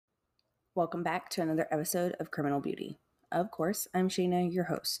Welcome back to another episode of Criminal Beauty. Of course, I'm Shayna, your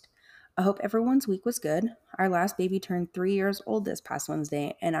host. I hope everyone's week was good. Our last baby turned 3 years old this past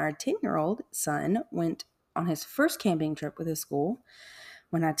Wednesday, and our 10-year-old son went on his first camping trip with his school.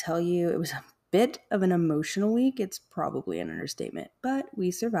 When I tell you it was a bit of an emotional week, it's probably an understatement, but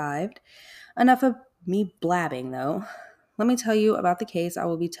we survived. Enough of me blabbing, though. Let me tell you about the case I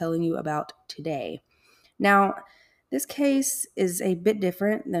will be telling you about today. Now, this case is a bit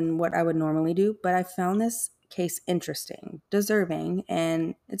different than what I would normally do, but I found this case interesting, deserving,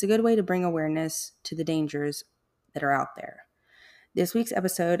 and it's a good way to bring awareness to the dangers that are out there. This week's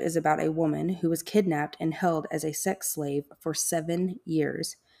episode is about a woman who was kidnapped and held as a sex slave for 7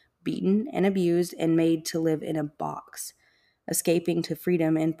 years, beaten and abused and made to live in a box, escaping to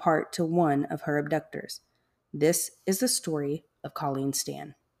freedom in part to one of her abductors. This is the story of Colleen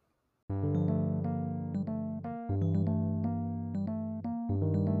Stan.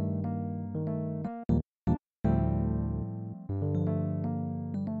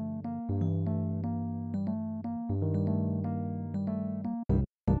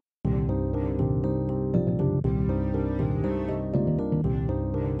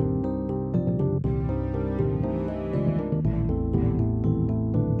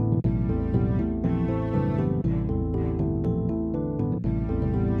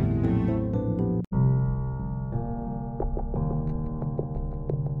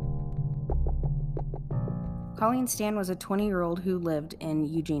 Colleen Stan was a 20-year-old who lived in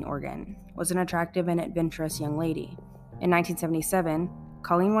Eugene, Oregon, was an attractive and adventurous young lady. In 1977,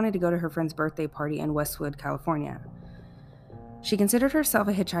 Colleen wanted to go to her friend's birthday party in Westwood, California. She considered herself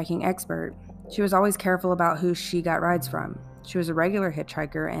a hitchhiking expert. She was always careful about who she got rides from. She was a regular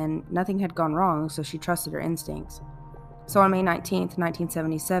hitchhiker and nothing had gone wrong, so she trusted her instincts. So on May 19th,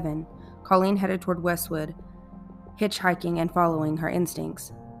 1977, Colleen headed toward Westwood, hitchhiking and following her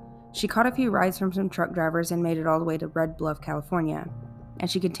instincts. She caught a few rides from some truck drivers and made it all the way to Red Bluff, California,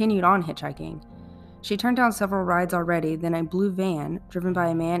 and she continued on hitchhiking. She turned down several rides already, then a blue van, driven by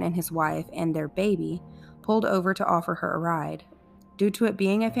a man and his wife and their baby, pulled over to offer her a ride. Due to it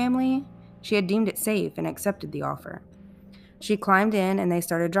being a family, she had deemed it safe and accepted the offer. She climbed in and they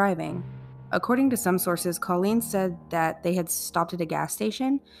started driving. According to some sources, Colleen said that they had stopped at a gas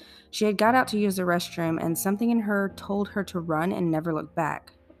station. She had got out to use the restroom and something in her told her to run and never look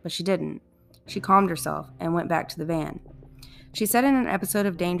back. But she didn't. She calmed herself and went back to the van. She said in an episode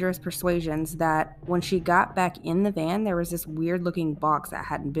of Dangerous Persuasions that when she got back in the van, there was this weird-looking box that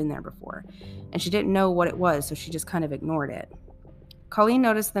hadn't been there before, and she didn't know what it was, so she just kind of ignored it. Colleen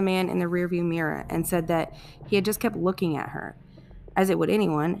noticed the man in the rearview mirror and said that he had just kept looking at her. As it would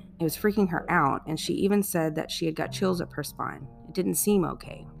anyone, it was freaking her out, and she even said that she had got chills up her spine. It didn't seem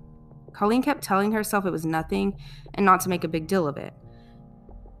okay. Colleen kept telling herself it was nothing and not to make a big deal of it.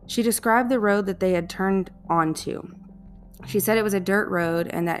 She described the road that they had turned onto. She said it was a dirt road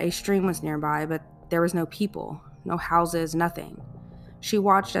and that a stream was nearby, but there was no people, no houses, nothing. She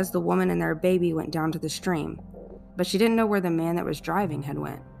watched as the woman and their baby went down to the stream, but she didn't know where the man that was driving had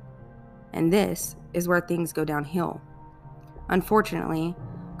went. And this is where things go downhill. Unfortunately,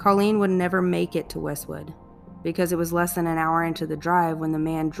 Colleen would never make it to Westwood because it was less than an hour into the drive when the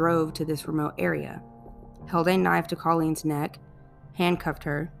man drove to this remote area, held a knife to Colleen's neck, handcuffed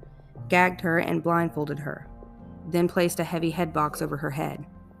her, gagged her, and blindfolded her, then placed a heavy head box over her head.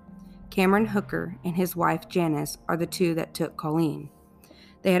 Cameron Hooker and his wife Janice are the two that took Colleen.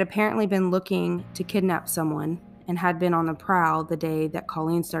 They had apparently been looking to kidnap someone and had been on the prowl the day that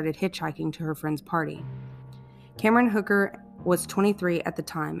Colleen started hitchhiking to her friend's party. Cameron Hooker was 23 at the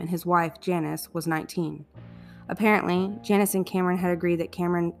time, and his wife Janice was 19. Apparently, Janice and Cameron had agreed that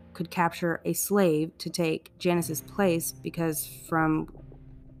Cameron could capture a slave to take Janice's place because, from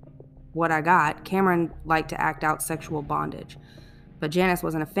what I got, Cameron liked to act out sexual bondage, but Janice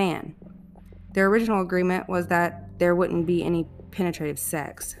wasn't a fan. Their original agreement was that there wouldn't be any penetrative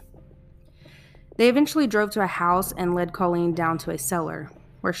sex. They eventually drove to a house and led Colleen down to a cellar,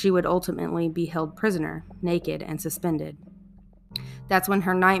 where she would ultimately be held prisoner, naked and suspended. That's when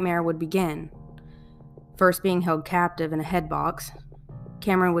her nightmare would begin. First being held captive in a head box,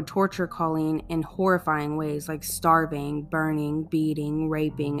 Cameron would torture Colleen in horrifying ways like starving, burning, beating,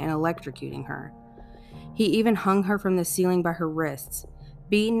 raping, and electrocuting her. He even hung her from the ceiling by her wrists,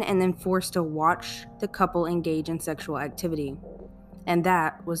 beaten and then forced to watch the couple engage in sexual activity. And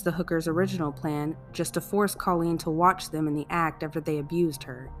that was the hooker's original plan, just to force Colleen to watch them in the act after they abused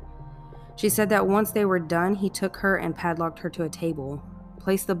her. She said that once they were done, he took her and padlocked her to a table,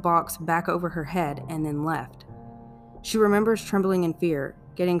 placed the box back over her head, and then left. She remembers trembling in fear,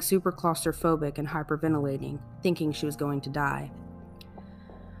 getting super claustrophobic and hyperventilating, thinking she was going to die.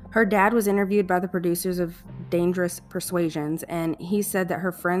 Her dad was interviewed by the producers of Dangerous Persuasions, and he said that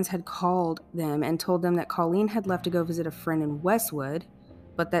her friends had called them and told them that Colleen had left to go visit a friend in Westwood,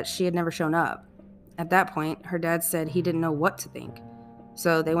 but that she had never shown up. At that point, her dad said he didn't know what to think,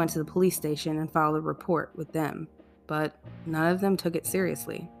 so they went to the police station and filed a report with them, but none of them took it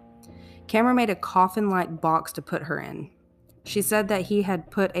seriously. Cameron made a coffin-like box to put her in. She said that he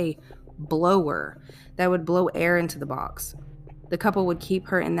had put a blower that would blow air into the box. The couple would keep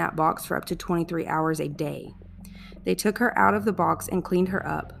her in that box for up to 23 hours a day. They took her out of the box and cleaned her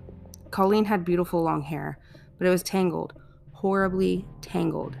up. Colleen had beautiful long hair, but it was tangled, horribly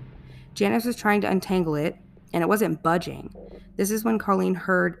tangled. Janice was trying to untangle it, and it wasn't budging. This is when Colleen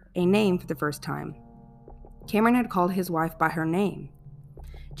heard a name for the first time. Cameron had called his wife by her name.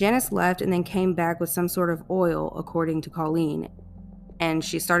 Janice left and then came back with some sort of oil, according to Colleen, and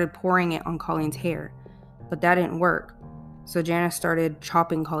she started pouring it on Colleen's hair. But that didn't work, so Janice started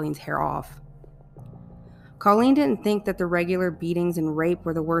chopping Colleen's hair off. Colleen didn't think that the regular beatings and rape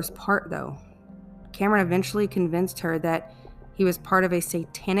were the worst part, though. Cameron eventually convinced her that he was part of a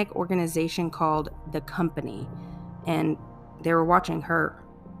satanic organization called The Company, and they were watching her,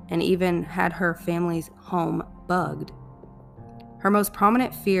 and even had her family's home bugged. Her most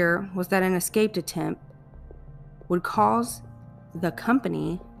prominent fear was that an escape attempt would cause The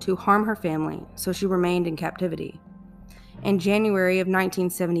Company to harm her family, so she remained in captivity. In January of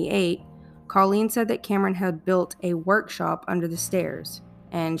 1978, Colleen said that Cameron had built a workshop under the stairs,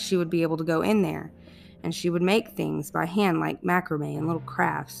 and she would be able to go in there, and she would make things by hand like macrame and little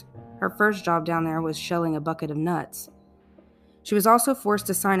crafts. Her first job down there was shelling a bucket of nuts. She was also forced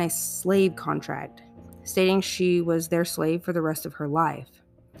to sign a slave contract, stating she was their slave for the rest of her life.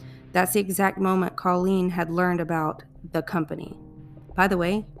 That's the exact moment Colleen had learned about The Company. By the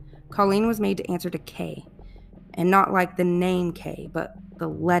way, Colleen was made to answer to K, and not like the name K, but the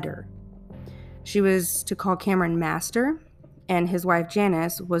letter. She was to call Cameron Master, and his wife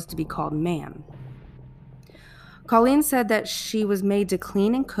Janice was to be called Ma'am. Colleen said that she was made to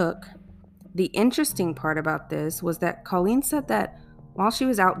clean and cook. The interesting part about this was that Colleen said that while she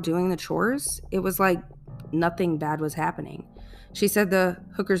was out doing the chores, it was like nothing bad was happening. She said the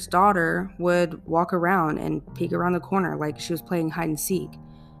hooker's daughter would walk around and peek around the corner like she was playing hide and seek.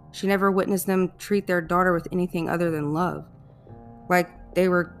 She never witnessed them treat their daughter with anything other than love, like they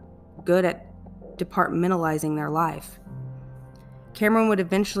were good at departmentalizing their life. Cameron would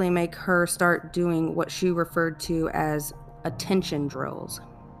eventually make her start doing what she referred to as attention drills.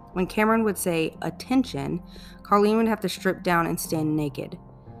 When Cameron would say attention, Colleen would have to strip down and stand naked.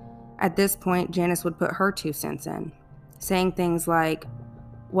 At this point, Janice would put her 2 cents in, saying things like,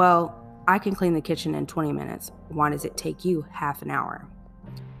 "Well, I can clean the kitchen in 20 minutes. Why does it take you half an hour?"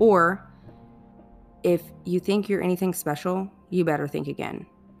 Or, "If you think you're anything special, you better think again.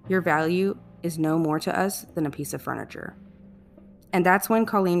 Your value is no more to us than a piece of furniture." And that's when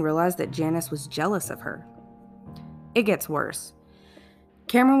Colleen realized that Janice was jealous of her. It gets worse.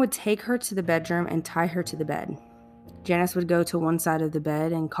 Cameron would take her to the bedroom and tie her to the bed. Janice would go to one side of the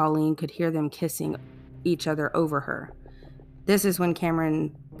bed and Colleen could hear them kissing each other over her. This is when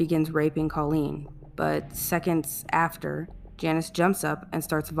Cameron begins raping Colleen, but seconds after, Janice jumps up and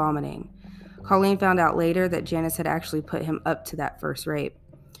starts vomiting. Colleen found out later that Janice had actually put him up to that first rape.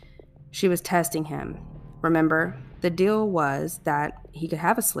 She was testing him. Remember, the deal was that he could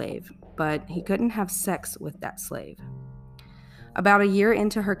have a slave, but he couldn't have sex with that slave. About a year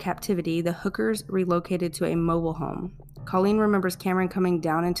into her captivity, the hookers relocated to a mobile home. Colleen remembers Cameron coming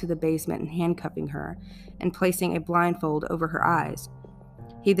down into the basement and handcuffing her and placing a blindfold over her eyes.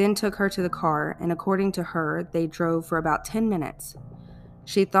 He then took her to the car, and according to her, they drove for about 10 minutes.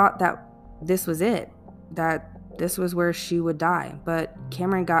 She thought that this was it, that this was where she would die, but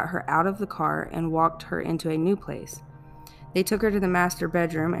Cameron got her out of the car and walked her into a new place. They took her to the master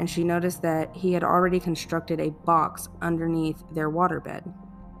bedroom, and she noticed that he had already constructed a box underneath their waterbed.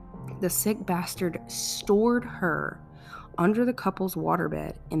 The sick bastard stored her under the couple's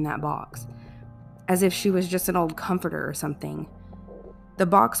waterbed in that box, as if she was just an old comforter or something. The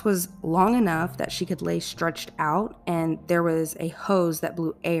box was long enough that she could lay stretched out, and there was a hose that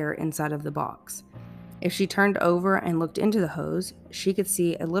blew air inside of the box. If she turned over and looked into the hose, she could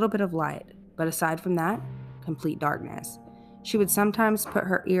see a little bit of light, but aside from that, complete darkness. She would sometimes put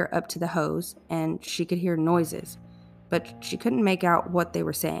her ear up to the hose, and she could hear noises, but she couldn't make out what they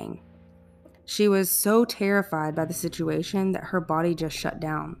were saying. She was so terrified by the situation that her body just shut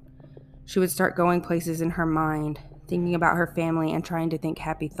down. She would start going places in her mind, thinking about her family and trying to think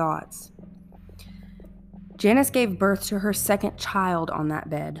happy thoughts. Janice gave birth to her second child on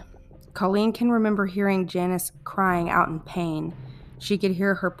that bed. Colleen can remember hearing Janice crying out in pain. She could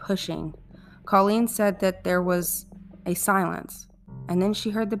hear her pushing. Colleen said that there was a silence, and then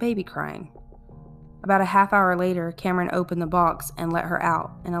she heard the baby crying. About a half hour later, Cameron opened the box and let her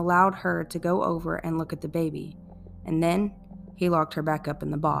out and allowed her to go over and look at the baby. And then he locked her back up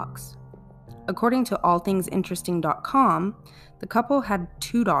in the box. According to allthingsinteresting.com, the couple had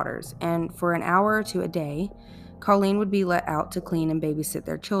 2 daughters, and for an hour or 2 a day, Colleen would be let out to clean and babysit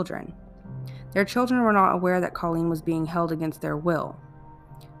their children. Their children were not aware that Colleen was being held against their will.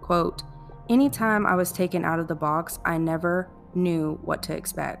 Quote, "Anytime I was taken out of the box, I never knew what to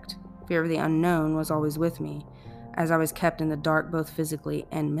expect. Fear of the unknown was always with me, as I was kept in the dark both physically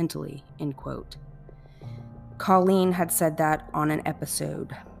and mentally," end quote. Colleen had said that on an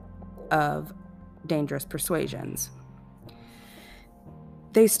episode of Dangerous Persuasions.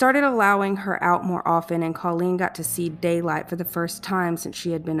 They started allowing her out more often, and Colleen got to see daylight for the first time since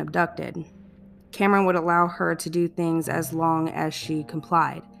she had been abducted. Cameron would allow her to do things as long as she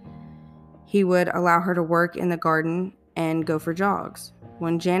complied. He would allow her to work in the garden and go for jogs.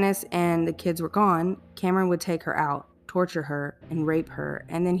 When Janice and the kids were gone, Cameron would take her out, torture her, and rape her,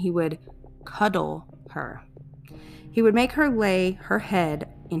 and then he would cuddle her. He would make her lay her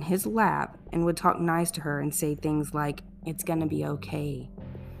head in his lap and would talk nice to her and say things like, "It's gonna be okay."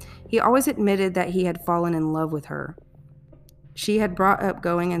 He always admitted that he had fallen in love with her. She had brought up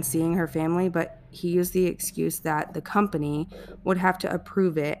going and seeing her family, but he used the excuse that the company would have to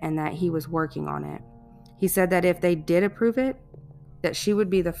approve it and that he was working on it. He said that if they did approve it, that she would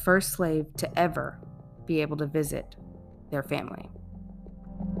be the first slave to ever be able to visit their family.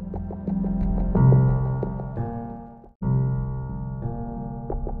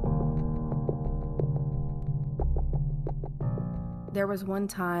 There was one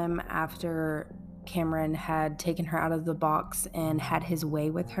time after Cameron had taken her out of the box and had his way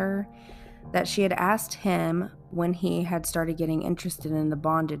with her that she had asked him when he had started getting interested in the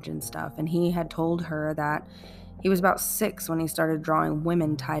bondage and stuff, and he had told her that he was about 6 when he started drawing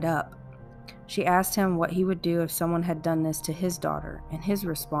women tied up. She asked him what he would do if someone had done this to his daughter, and his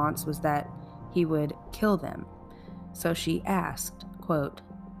response was that he would kill them. So she asked, quote,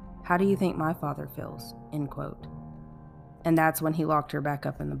 "How do you think my father feels?" end quote. And that's when he locked her back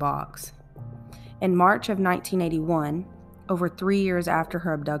up in the box. In March of 1981, over 3 years after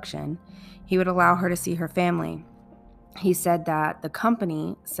her abduction, he would allow her to see her family. He said that the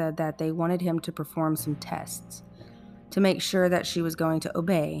company said that they wanted him to perform some tests to make sure that she was going to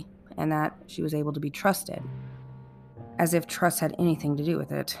obey and that she was able to be trusted, as if trust had anything to do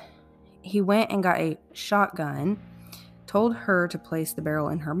with it. He went and got a shotgun, told her to place the barrel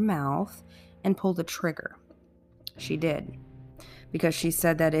in her mouth, and pull the trigger. She did, because she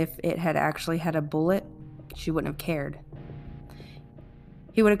said that if it had actually had a bullet, she wouldn't have cared.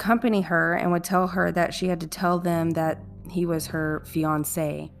 He would accompany her and would tell her that she had to tell them that he was her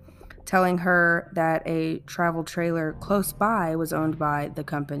fiancé, telling her that a travel trailer close by was owned by the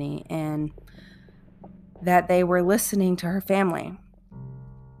company and that they were listening to her family.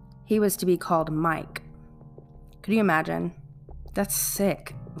 He was to be called Mike. Could you imagine? That's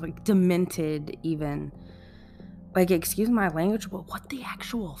sick. Like, demented even. Like, excuse my language, but what the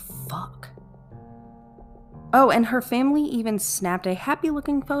actual fuck? Oh, and her family even snapped a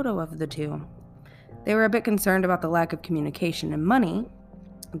happy-looking photo of the two. They were a bit concerned about the lack of communication and money.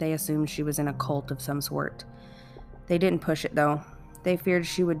 They assumed she was in a cult of some sort. They didn't push it, though. They feared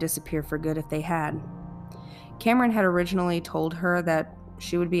she would disappear for good if they had. Cameron had originally told her that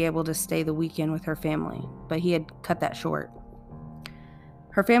she would be able to stay the weekend with her family, but he had cut that short.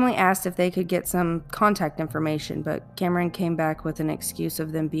 Her family asked if they could get some contact information, but Cameron came back with an excuse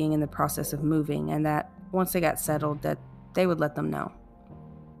of them being in the process of moving and that once they got settled that they would let them know.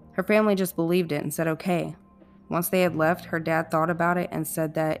 Her family just believed it and said okay. Once they had left, her dad thought about it and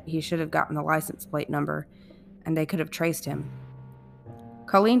said that he should have gotten the license plate number and they could have traced him.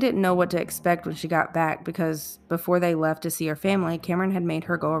 Colleen didn't know what to expect when she got back because before they left to see her family, Cameron had made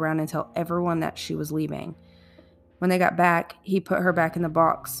her go around and tell everyone that she was leaving. When they got back, he put her back in the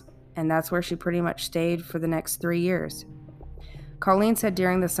box, and that's where she pretty much stayed for the next 3 years. Colleen said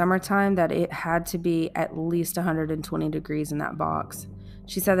during the summertime that it had to be at least 120 degrees in that box.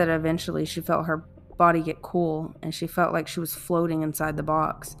 She said that eventually she felt her body get cool, and she felt like she was floating inside the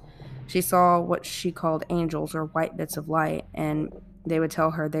box. She saw what she called angels or white bits of light, and they would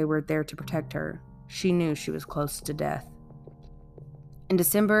tell her they were there to protect her. She knew she was close to death. In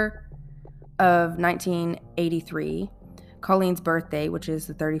December of 1983, Colleen's birthday, which is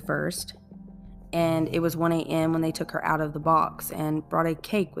the 31st, and it was 1 a.m. when they took her out of the box and brought a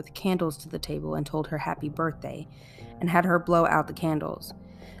cake with candles to the table and told her happy birthday and had her blow out the candles.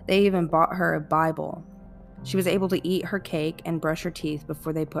 They even bought her a Bible. She was able to eat her cake and brush her teeth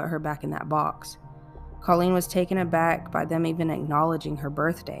before they put her back in that box. Colleen was taken aback by them even acknowledging her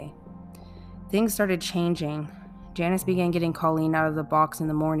birthday. Things started changing. Janice began getting Colleen out of the box in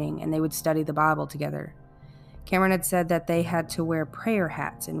the morning, and they would study the Bible together. Cameron had said that they had to wear prayer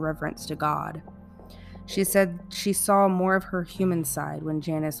hats in reverence to God. She said she saw more of her human side when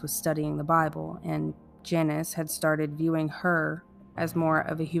Janice was studying the Bible, and Janice had started viewing her as more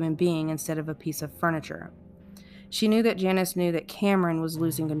of a human being instead of a piece of furniture. She knew that Janice knew that Cameron was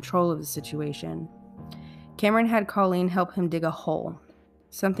losing control of the situation. Cameron had Colleen help him dig a hole,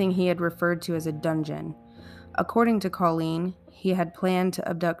 something he had referred to as a dungeon. According to Colleen, he had planned to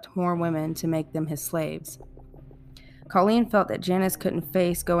abduct more women to make them his slaves. Colleen felt that Janice couldn't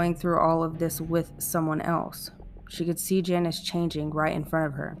face going through all of this with someone else. She could see Janice changing right in front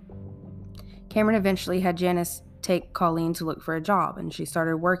of her. Cameron eventually had Janice take Colleen to look for a job, and she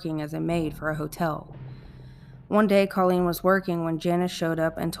started working as a maid for a hotel. One day, Colleen was working when Janice showed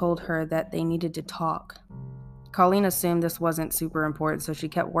up and told her that they needed to talk. Colleen assumed this wasn't super important, so she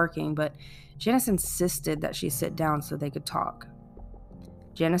kept working, but Janice insisted that she sit down so they could talk.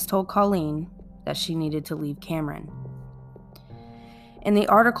 Janice told Colleen that she needed to leave Cameron. In the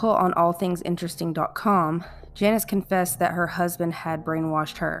article on allthingsinteresting.com, Janice confessed that her husband had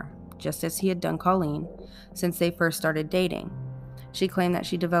brainwashed her, just as he had done Colleen, since they first started dating. She claimed that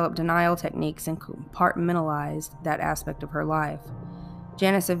she developed denial techniques and compartmentalized that aspect of her life.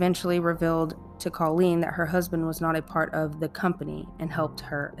 Janice eventually revealed to Colleen that her husband was not a part of the company and helped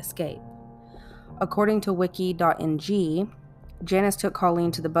her escape. According to wiki.ng, Janice took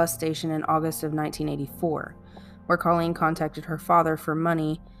Colleen to the bus station in August of 1984, where Colleen contacted her father for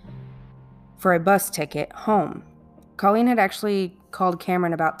money for a bus ticket home. Colleen had actually called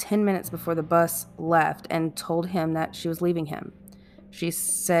Cameron about 10 minutes before the bus left and told him that she was leaving him. She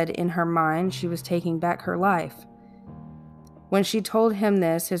said in her mind she was taking back her life. When she told him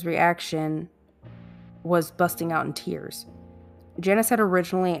this, his reaction was busting out in tears. Janice had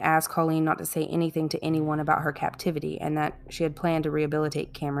originally asked Colleen not to say anything to anyone about her captivity and that she had planned to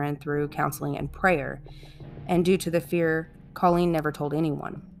rehabilitate Cameron through counseling and prayer, and due to the fear, Colleen never told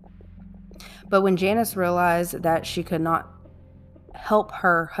anyone. But when Janice realized that she could not help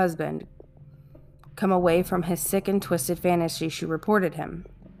her husband come away from his sick and twisted fantasy, she reported him.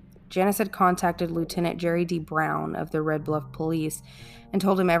 Janice had contacted Lieutenant Jerry D. Brown of the Red Bluff Police and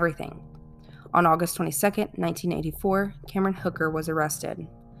told him everything. On August 22, 1984, Cameron Hooker was arrested.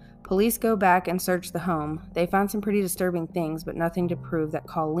 Police go back and search the home. They found some pretty disturbing things, but nothing to prove that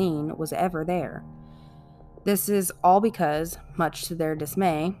Colleen was ever there. This is all because, much to their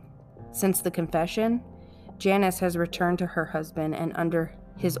dismay, since the confession, Janice has returned to her husband and under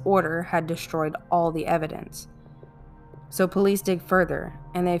his order had destroyed all the evidence. So police dig further,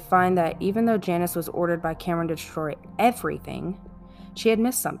 and they find that even though Janice was ordered by Cameron to destroy everything, she had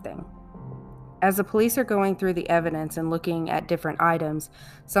missed something. As the police are going through the evidence and looking at different items,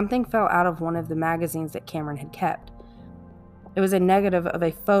 something fell out of one of the magazines that Cameron had kept. It was a negative of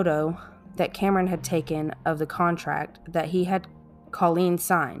a photo that Cameron had taken of the contract that he had Colleen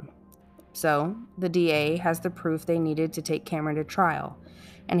sign. So, the DA has the proof they needed to take Cameron to trial,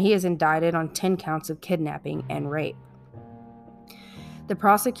 and he is indicted on 10 counts of kidnapping and rape. The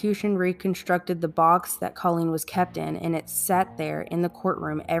prosecution reconstructed the box that Colleen was kept in, and it sat there in the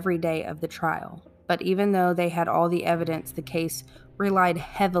courtroom every day of the trial. But even though they had all the evidence, the case relied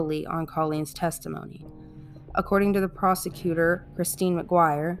heavily on Colleen's testimony. According to the prosecutor, Christine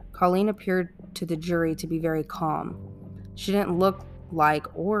McGuire, Colleen appeared to the jury to be very calm. She didn't look like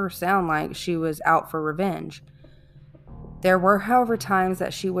or sound like she was out for revenge. There were, however, times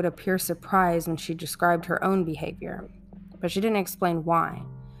that she would appear surprised when she described her own behavior, but she didn't explain why.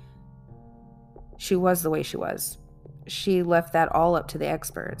 She was the way she was. She left that all up to the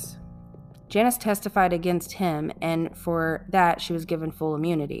experts. Janice testified against him, and for that she was given full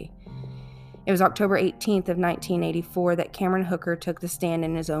immunity. It was October 18th of 1984 that Cameron Hooker took the stand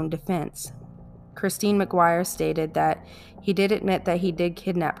in his own defense. Christine McGuire stated that he did admit that he did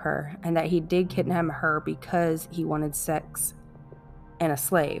kidnap her, and that he did kidnap her because he wanted sex and a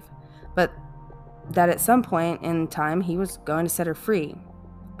slave, but that at some point in time he was going to set her free.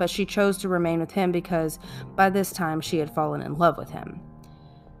 But she chose to remain with him because by this time she had fallen in love with him.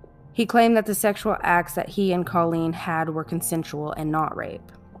 He claimed that the sexual acts that he and Colleen had were consensual and not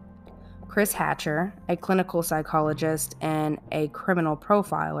rape. Chris Hatcher, a clinical psychologist and a criminal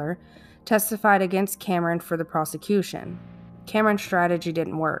profiler, testified against Cameron for the prosecution. Cameron's strategy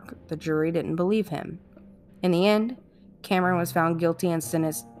didn't work. The jury didn't believe him. In the end, Cameron was found guilty and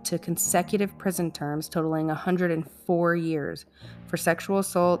sentenced to consecutive prison terms totaling 104 years for sexual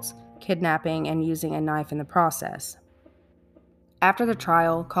assaults, kidnapping, and using a knife in the process. After the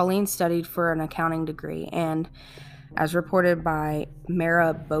trial, Colleen studied for an accounting degree, and as reported by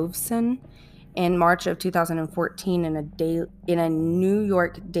Mara Bovson in March of 2014 in a New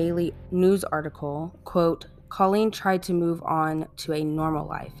York Daily News article, quote, Colleen tried to move on to a normal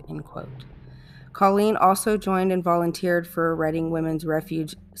life, end quote. Colleen also joined and volunteered for Reading Women's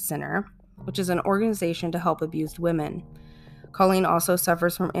Refuge Center, which is an organization to help abused women. Colleen also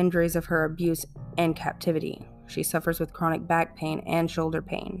suffers from injuries of her abuse and captivity. She suffers with chronic back pain and shoulder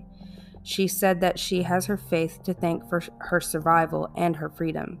pain. She said that she has her faith to thank for her survival and her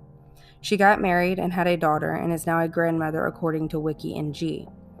freedom. She got married and had a daughter and is now a grandmother, according to WikiNG.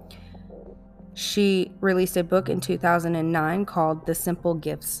 She released a book in 2009 called The Simple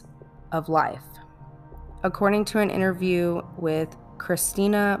Gifts of Life. According to an interview with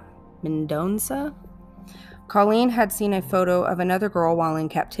Christina Mendonça, Colleen had seen a photo of another girl while in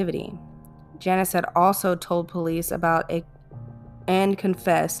captivity. Janice had also told police about and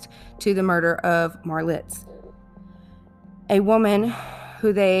confessed to the murder of Marlitz, a woman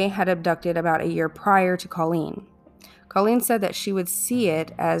who they had abducted about a year prior to Colleen. Colleen said that she would see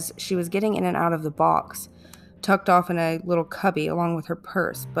it as she was getting in and out of the box, tucked off in a little cubby along with her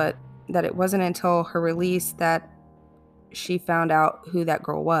purse, but that it wasn't until her release that she found out who that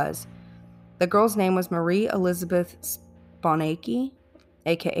girl was. The girl's name was Marie Elizabeth Sponacki,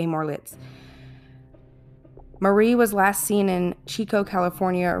 aka Marlitz. Marie was last seen in Chico,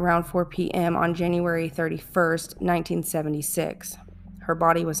 California around 4 p.m. on January 31st, 1976. Her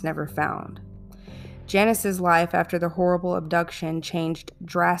body was never found. Janice's life after the horrible abduction changed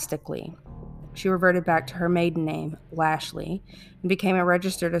drastically. She reverted back to her maiden name, Lashley, and became a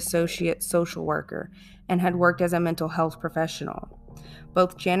registered associate social worker and had worked as a mental health professional.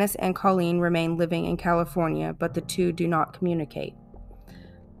 Both Janice and Colleen remain living in California, but the two do not communicate.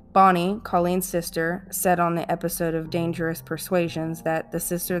 Bonnie, Colleen's sister, said on the episode of Dangerous Persuasions that the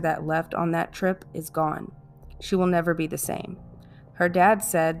sister that left on that trip is gone. She will never be the same. Her dad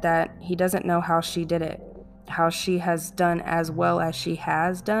said that he doesn't know how she did it, how she has done as well as she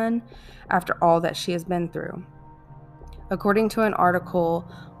has done after all that she has been through. According to an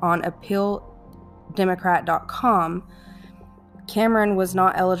article on AppealDemocrat.com, Cameron was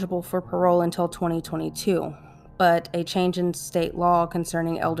not eligible for parole until 2022. But a change in state law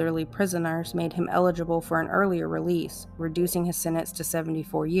concerning elderly prisoners made him eligible for an earlier release, reducing his sentence to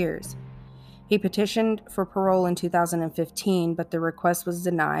 74 years. He petitioned for parole in 2015, but the request was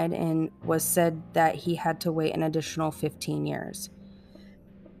denied and was said that he had to wait an additional 15 years.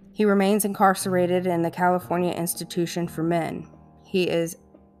 He remains incarcerated in the California Institution for Men. He is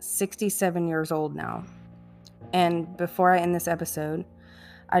 67 years old now. And before I end this episode,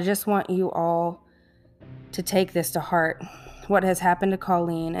 I just want you all to take this to heart, what has happened to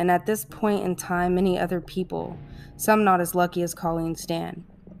Colleen, and at this point in time, many other people, some not as lucky as Colleen Stan.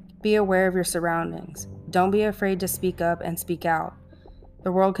 Be aware of your surroundings. Don't be afraid to speak up and speak out.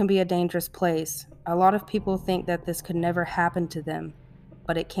 The world can be a dangerous place. A lot of people think that this could never happen to them,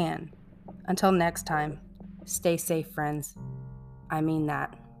 but it can. Until next time, stay safe, friends. I mean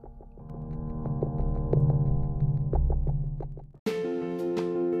that.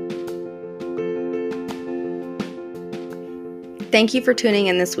 Thank you for tuning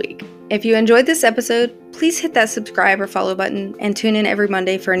in this week. If you enjoyed this episode, please hit that subscribe or follow button and tune in every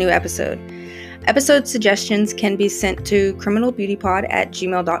Monday for a new episode. Episode suggestions can be sent to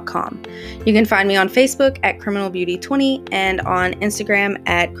criminalbeautypod@gmail.com. You can find me on Facebook at criminalbeauty20 and on Instagram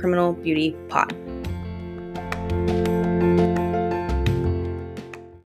at criminalbeautypod.